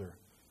and other.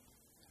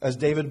 As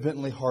David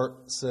Bentley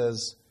Hart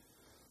says,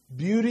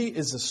 beauty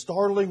is a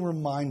startling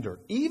reminder,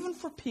 even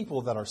for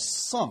people that are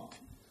sunk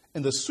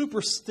in the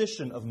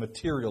superstition of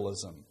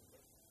materialism,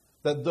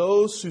 that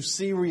those who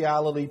see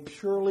reality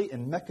purely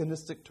in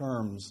mechanistic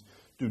terms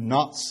do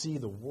not see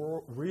the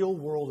real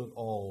world at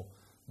all,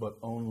 but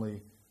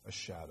only a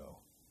shadow.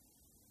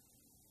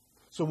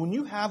 So when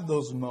you have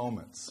those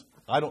moments,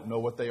 I don't know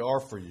what they are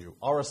for you.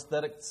 Our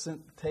aesthetic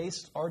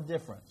tastes are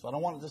different. So I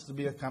don't want it just to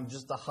be a kind of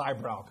just a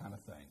highbrow kind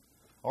of thing.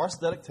 Our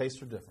aesthetic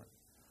tastes are different.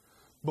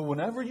 But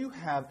whenever you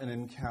have an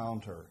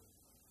encounter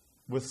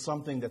with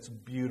something that's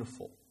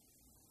beautiful,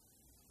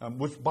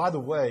 which, by the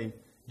way,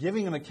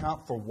 giving an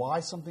account for why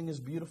something is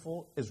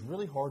beautiful is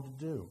really hard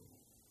to do.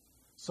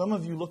 Some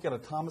of you look at a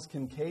Thomas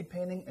Kinkade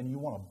painting and you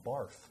want to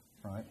barf,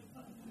 right?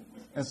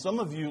 And some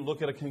of you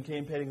look at a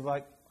Kinkade painting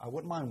like, I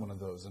wouldn't mind one of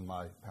those in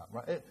my house,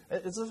 right?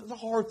 It's a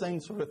hard thing,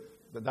 sort of.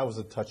 That was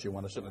a touchy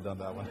one. I shouldn't have done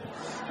that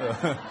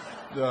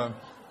one.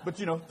 But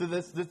you know,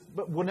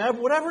 but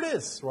whatever it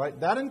is, right?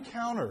 That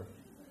encounter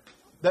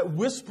that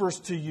whispers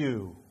to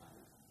you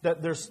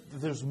that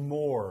there's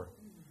more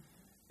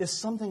is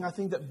something I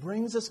think that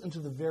brings us into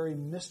the very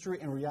mystery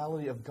and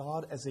reality of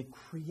God as a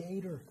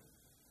creator.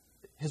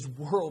 His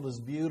world is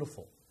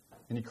beautiful,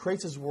 and He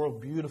creates His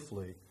world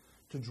beautifully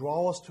to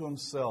draw us to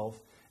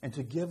Himself and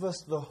to give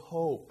us the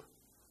hope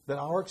that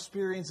our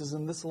experiences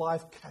in this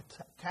life,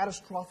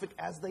 catastrophic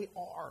as they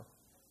are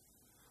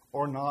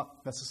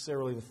not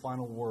necessarily the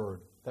final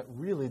word. That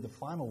really the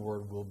final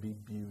word will be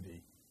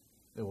beauty.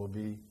 It will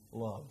be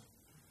love.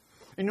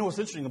 And you know what's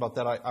interesting about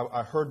that?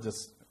 I heard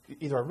this,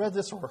 either I read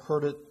this or I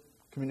heard it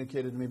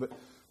communicated to me, but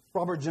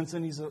Robert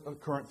Jensen, he's a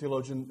current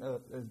theologian,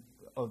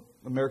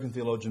 American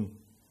theologian,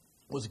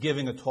 was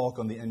giving a talk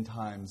on the end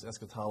times,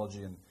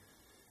 eschatology,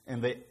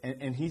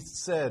 and he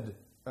said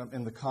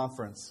in the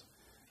conference,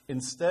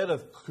 instead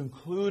of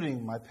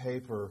concluding my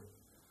paper,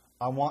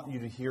 I want you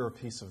to hear a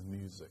piece of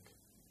music.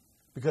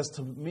 Because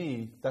to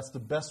me, that's the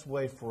best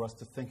way for us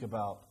to think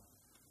about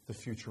the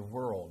future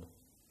world,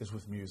 is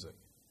with music.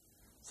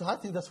 So I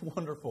think that's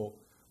wonderful.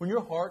 When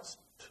your heart's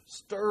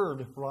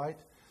stirred, right,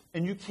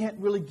 and you can't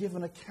really give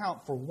an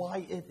account for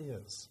why it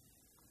is,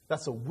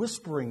 that's a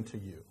whispering to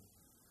you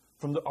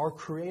from our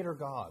Creator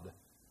God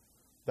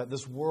that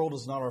this world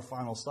is not our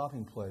final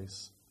stopping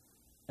place,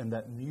 and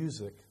that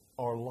music,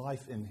 our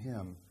life in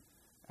Him,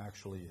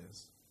 actually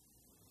is.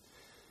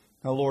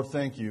 Now, Lord,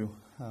 thank you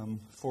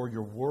for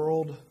your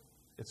world.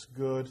 It's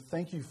good.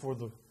 Thank you for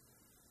the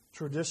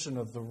tradition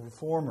of the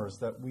reformers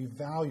that we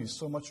value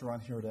so much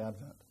around here at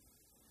Advent,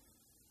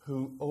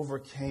 who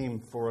overcame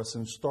for us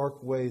in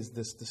stark ways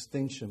this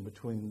distinction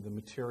between the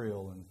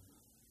material and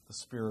the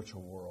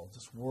spiritual world.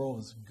 This world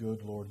is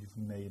good, Lord. You've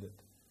made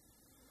it.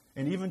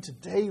 And even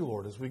today,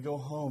 Lord, as we go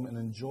home and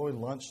enjoy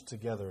lunch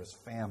together as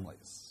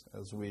families,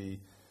 as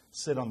we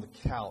sit on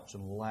the couch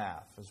and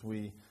laugh, as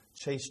we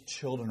chase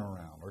children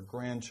around or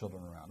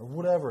grandchildren around or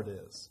whatever it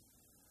is,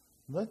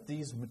 let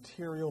these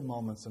material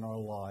moments in our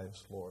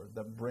lives, Lord,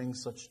 that bring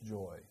such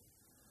joy,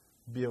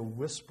 be a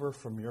whisper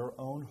from your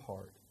own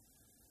heart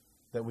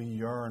that we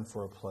yearn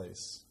for a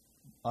place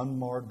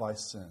unmarred by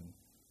sin,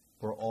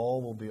 where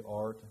all will be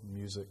art,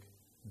 music,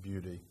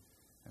 beauty,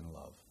 and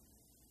love.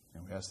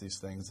 And we ask these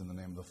things in the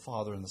name of the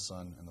Father, and the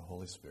Son, and the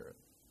Holy Spirit.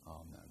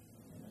 Amen.